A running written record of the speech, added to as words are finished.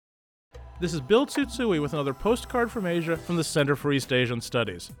This is Bill Tsutsui with another postcard from Asia from the Center for East Asian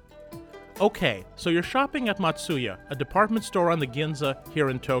Studies. Okay, so you're shopping at Matsuya, a department store on the Ginza here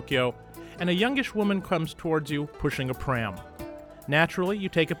in Tokyo, and a youngish woman comes towards you pushing a pram. Naturally, you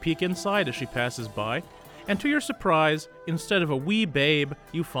take a peek inside as she passes by, and to your surprise, instead of a wee babe,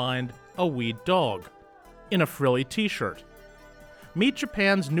 you find a wee dog in a frilly t-shirt. Meet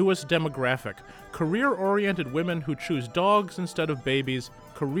Japan's newest demographic, career-oriented women who choose dogs instead of babies,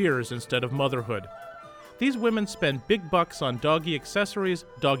 careers instead of motherhood. These women spend big bucks on doggy accessories,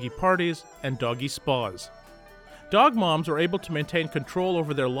 doggy parties, and doggy spas. Dog moms are able to maintain control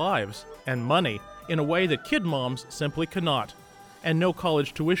over their lives and money in a way that kid moms simply cannot, and no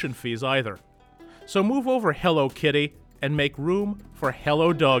college tuition fees either. So move over, Hello Kitty, and make room for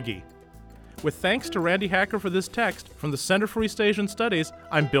Hello Doggy. With thanks to Randi Hacker for this text, from the Center for East Asian Studies,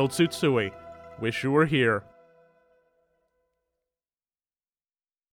 I'm Bill Tsutsui. Wish you were here.